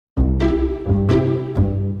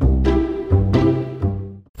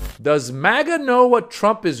Does MAGA know what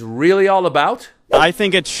Trump is really all about? I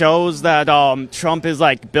think it shows that Trump is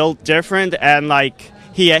like built different, and like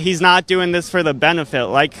he's not doing this for the benefit.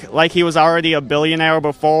 Like he was already a billionaire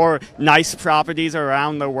before, nice properties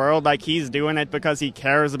around the world. Like he's doing it because he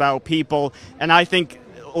cares about people. And I think,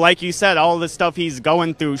 like you said, all the stuff he's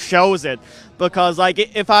going through shows it. Because like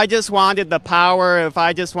if I just wanted the power, if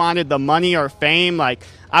I just wanted the money or fame, like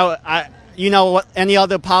you know, any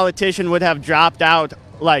other politician would have dropped out,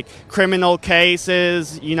 like criminal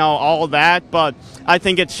cases, you know, all that. But I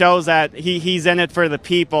think it shows that he's in it for the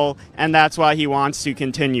people, and that's why he wants to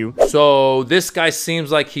continue. So this guy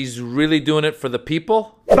seems like he's really doing it for the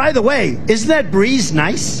people? By the way, isn't that breeze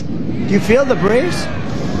nice? Do you feel the breeze?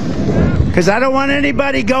 Because I don't want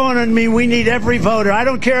anybody going on me. We need every voter. I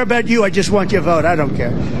don't care about you. I just want your vote. I don't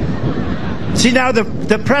care. See, now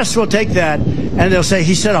the press will take that, and they'll say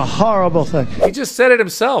he said a horrible thing. He just said it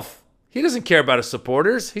himself. He doesn't care about his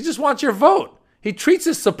supporters. He just wants your vote. He treats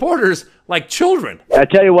his supporters like children. I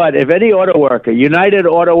tell you what, if any auto worker, United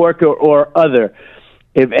Auto Worker or other,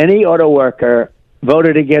 if any auto worker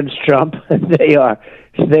voted against Trump, they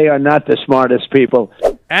are not the smartest people.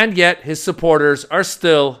 And yet his supporters are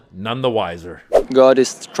still none the wiser. God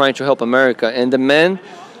is trying to help America, and the man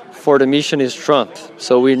for the mission is Trump.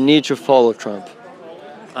 So we need to follow Trump.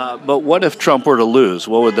 But what if Trump were to lose?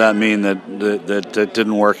 What would that mean? That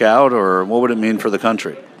didn't work out, or what would it mean for the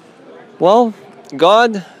country? Well,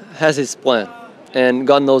 God has his plan, and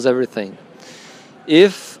God knows everything.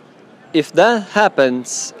 If that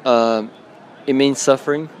happens, it means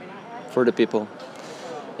suffering for the people.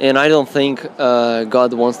 And I don't think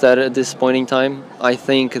God wants that at this point in time. I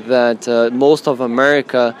think that most of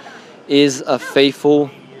America is a faithful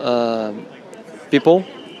people.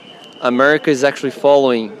 America is actually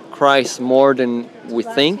following Christ more than we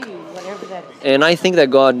think. And I think that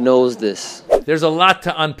God knows this. There's a lot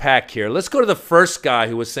to unpack here. Let's go to the first guy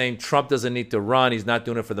who was saying Trump doesn't need to run. He's not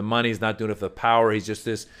doing it for the money. He's not doing it for the power. He's just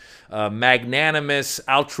this magnanimous,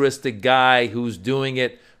 altruistic guy who's doing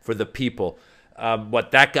it for the people. What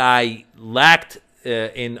that guy lacked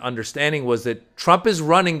in understanding was that Trump is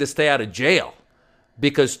running to stay out of jail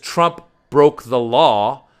because Trump broke the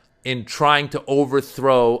law in trying to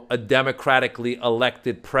overthrow a democratically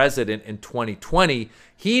elected president in 2020.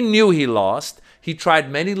 He knew he lost. He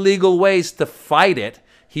tried many legal ways to fight it.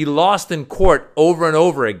 He lost in court over and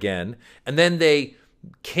over again. And then they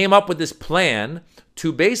came up with this plan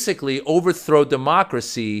to basically overthrow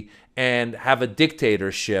democracy and have a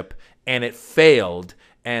dictatorship. And it failed.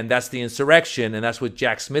 And that's the insurrection. And that's what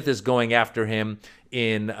Jack Smith is going after him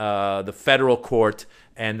in the federal court.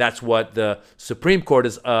 And that's what the Supreme Court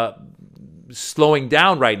is slowing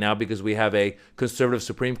down right now, because we have a conservative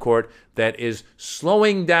Supreme Court that is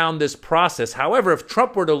slowing down this process. However, if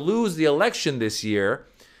Trump were to lose the election this year,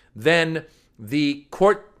 then the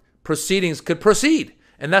court proceedings could proceed.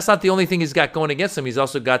 And that's not the only thing he's got going against him. He's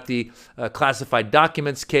also got the classified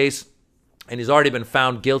documents case, and he's already been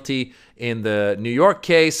found guilty in the New York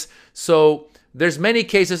case. So there's many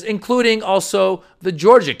cases, including also the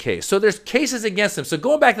Georgia case. So there's cases against him. So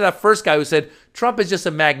going back to that first guy who said Trump is just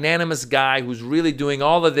a magnanimous guy who's really doing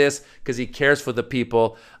all of this because he cares for the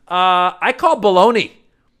people, I call baloney.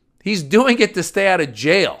 He's doing it to stay out of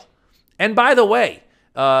jail. And by the way,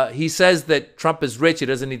 he says that Trump is rich, he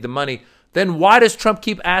doesn't need the money. Then why does Trump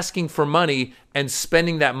keep asking for money and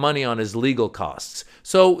spending that money on his legal costs?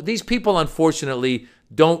 So these people, unfortunately,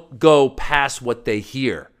 don't go past what they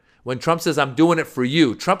hear. When Trump says, I'm doing it for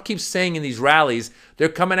you, Trump keeps saying in these rallies, they're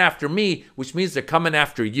coming after me, which means they're coming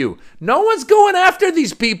after you. No one's going after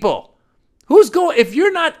these people. Who's going? If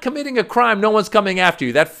you're not committing a crime, no one's coming after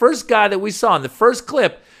you. That first guy that we saw in the first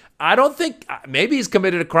clip, I don't think, maybe he's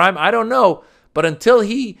committed a crime, I don't know. But until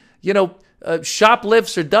he,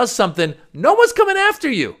 shoplifts or does something, no one's coming after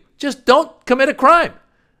you. Just don't commit a crime.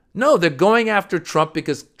 No, they're going after Trump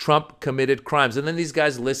because Trump committed crimes. And then these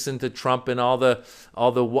guys listen to Trump and all the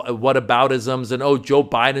whataboutisms and, oh, Joe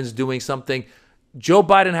Biden's doing something. Joe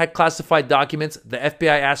Biden had classified documents. The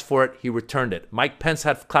FBI asked for it. He returned it. Mike Pence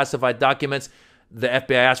had classified documents. The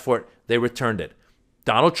FBI asked for it. They returned it.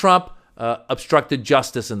 Donald Trump obstructed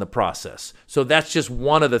justice in the process. So that's just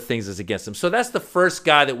one of the things that's against him. So that's the first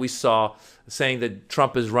guy that we saw saying that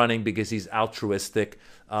Trump is running because he's altruistic.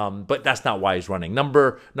 But that's not why he's running.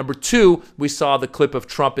 Number two, we saw the clip of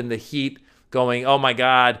Trump in the heat going, oh my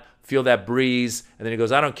God, feel that breeze. And then he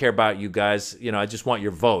goes, I don't care about you guys. I just want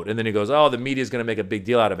your vote. And then he goes, oh, the media is going to make a big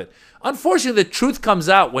deal out of it. Unfortunately, the truth comes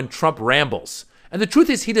out when Trump rambles. And the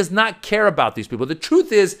truth is he does not care about these people. The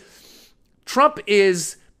truth is Trump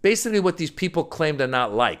is basically what these people claim to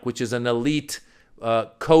not like, which is an elite,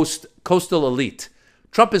 coastal elite.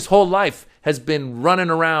 Trump his whole life has been running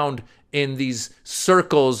around in these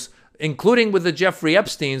circles, including with the Jeffrey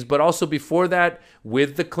Epsteins, but also before that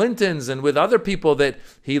with the Clintons and with other people that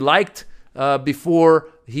he liked before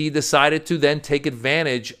he decided to then take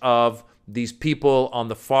advantage of these people on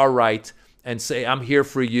the far right and say, I'm here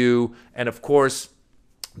for you. And of course,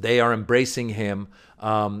 they are embracing him.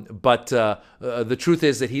 But the truth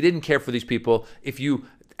is that he didn't care for these people. If you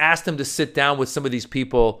asked him to sit down with some of these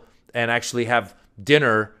people and actually have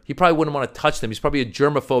dinner, he probably wouldn't want to touch them. He's probably a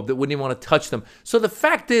germaphobe that wouldn't even want to touch them. So the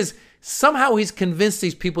fact is, somehow he's convinced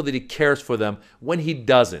these people that he cares for them when he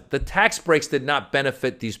doesn't. The tax breaks did not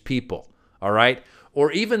benefit these people, all right?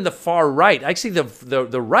 Or even the far right. Actually,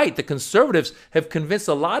 the right, the conservatives, have convinced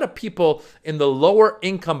a lot of people in the lower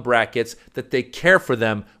income brackets that they care for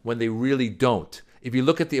them when they really don't. If you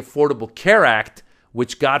look at the Affordable Care Act,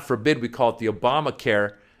 which God forbid we call it the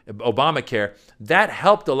Obamacare, that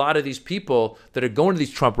helped a lot of these people that are going to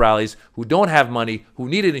these Trump rallies who don't have money, who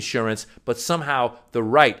needed insurance, but somehow the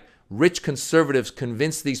right, rich conservatives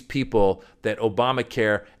convinced these people that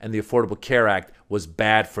Obamacare and the Affordable Care Act was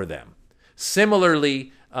bad for them.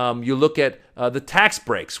 Similarly, you look at the tax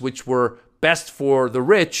breaks, which were best for the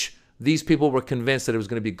rich. These people were convinced that it was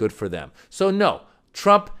going to be good for them. So no,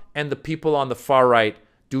 Trump and the people on the far right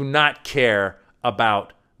do not care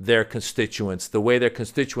about their constituents the way their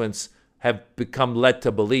constituents have become led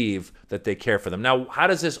to believe that they care for them. Now, how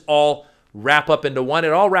does this all wrap up into one?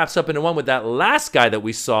 It all wraps up into one with that last guy that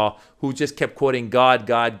we saw who just kept quoting God,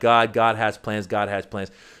 God, God, God has plans, God has plans.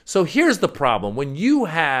 So here's the problem. When you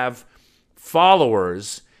have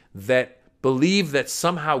followers that believe that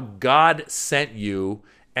somehow God sent you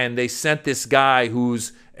and they sent this guy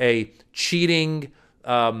who's a cheating,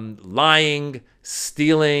 lying,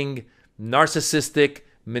 stealing, narcissistic,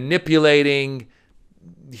 manipulating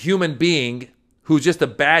human being who's just a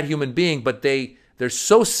bad human being, but they're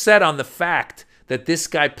so set on the fact that this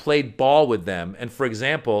guy played ball with them and, for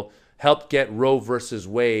example, helped get Roe versus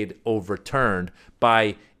Wade overturned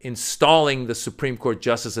by installing the Supreme Court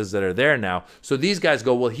justices that are there now. So these guys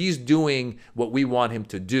go, well, he's doing what we want him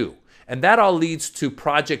to do. And that all leads to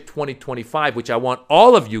Project 2025, which I want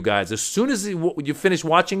all of you guys, as soon as you finish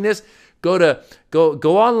watching this, go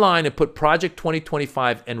online and put Project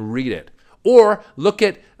 2025 and read it. Or look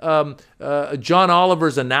at John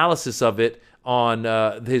Oliver's analysis of it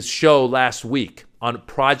on his show last week on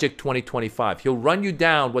Project 2025. He'll run you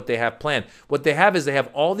down what they have planned. What they have is they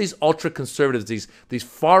have all these ultra-conservatives, these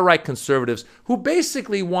far-right conservatives who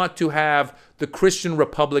basically want to have the Christian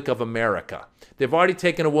Republic of America. They've already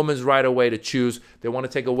taken a woman's right away to choose. They want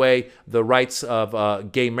to take away the rights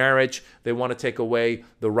of gay marriage. They want to take away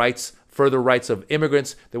the rights, further rights of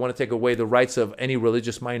immigrants. They want to take away the rights of any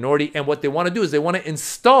religious minority. And what they want to do is they want to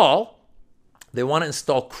install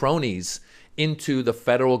cronies into the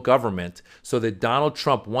federal government so that Donald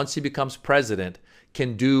Trump, once he becomes president,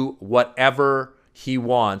 can do whatever he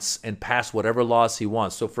wants and pass whatever laws he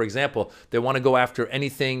wants. So, for example, they want to go after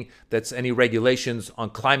anything that's any regulations on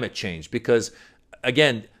climate change because,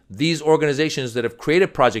 again, these organizations that have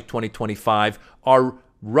created Project 2025 are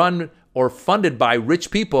run or funded by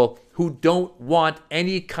rich people who don't want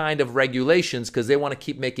any kind of regulations because they want to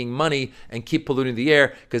keep making money and keep polluting the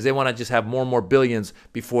air because they want to just have more and more billions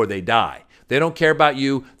before they die. They don't care about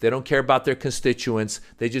you. They don't care about their constituents.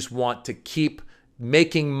 They just want to keep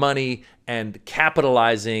making money and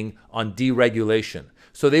capitalizing on deregulation.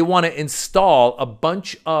 So they want to install a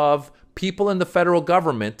bunch of people in the federal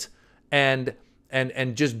government and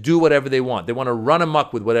just do whatever they want. They want to run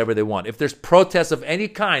amok with whatever they want. If there's protests of any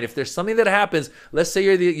kind, if there's something that happens, let's say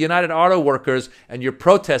you're the United Auto Workers and you're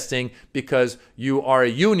protesting because you are a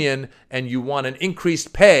union and you want an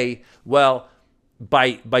increased pay, well,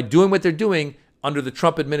 by doing what they're doing under the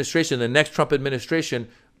Trump administration, the next Trump administration,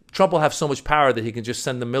 Trump will have so much power that he can just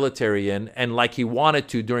send the military in and, like he wanted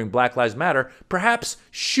to during Black Lives Matter, perhaps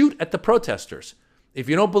shoot at the protesters. If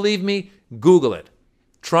you don't believe me, Google it.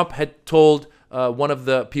 Trump had told one of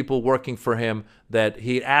the people working for him that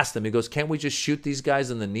he asked them, he goes, can't we just shoot these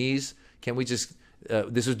guys in the knees? Can't we just,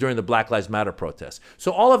 this was during the Black Lives Matter protests.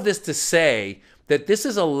 So all of this to say that this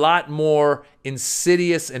is a lot more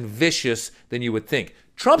insidious and vicious than you would think.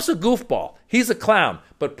 Trump's a goofball. He's a clown.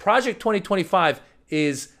 But Project 2025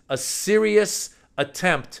 is a serious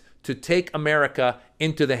attempt to take America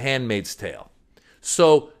into the Handmaid's Tale.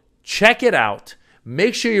 So check it out.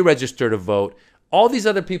 Make sure you register to vote. All these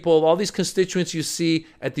other people, all these constituents you see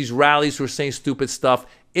at these rallies who are saying stupid stuff,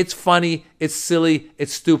 it's funny, it's silly,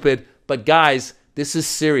 it's stupid. But guys, this is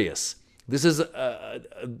serious. This is,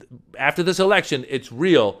 after this election, it's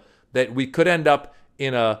real that we could end up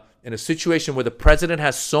in a situation where the president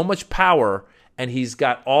has so much power and he's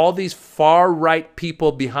got all these far-right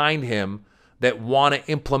people behind him that want to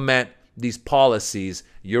implement these policies,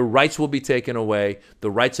 your rights will be taken away.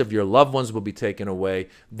 The rights of your loved ones will be taken away.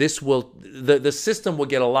 The system will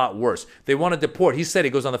get a lot worse. They want to deport. He said,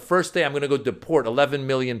 he goes, on the first day, I'm going to go deport 11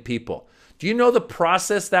 million people. Do you know the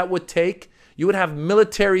process that would take? You would have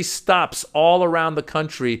military stops all around the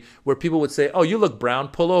country where people would say, oh, you look brown,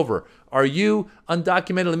 pull over. Are you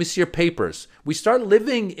undocumented? Let me see your papers. We start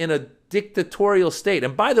living in a dictatorial state.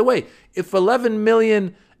 And by the way, if 11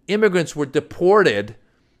 million immigrants were deported,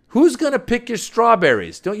 who's going to pick your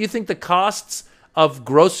strawberries? Don't you think the costs of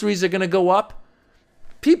groceries are going to go up?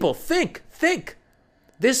 People, think.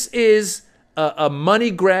 This is a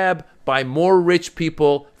money grab by more rich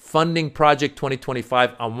people funding Project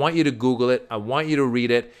 2025. I want you to Google it. I want you to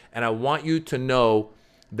read it. And I want you to know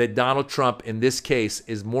that Donald Trump, in this case,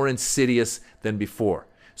 is more insidious than before.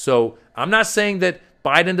 So I'm not saying that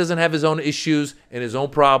Biden doesn't have his own issues and his own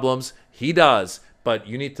problems. He does. But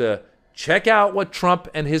you need to check out what Trump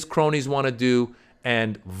and his cronies want to do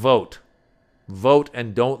and vote. Vote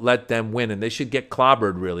and don't let them win. And they should get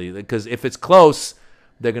clobbered, really, because if it's close,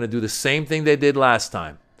 they're going to do the same thing they did last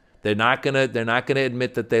time. They're not going to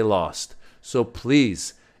admit that they lost. So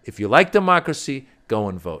please, if you like democracy, go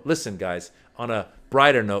and vote. Listen, guys, on a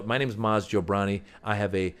brighter note, my name is Maz Jobrani. I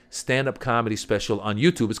have a stand-up comedy special on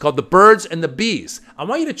YouTube. It's called The Birds and the Bees. I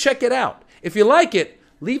want you to check it out. If you like it,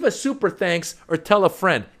 leave a super thanks or tell a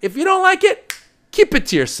friend. If you don't like it, keep it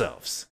to yourselves.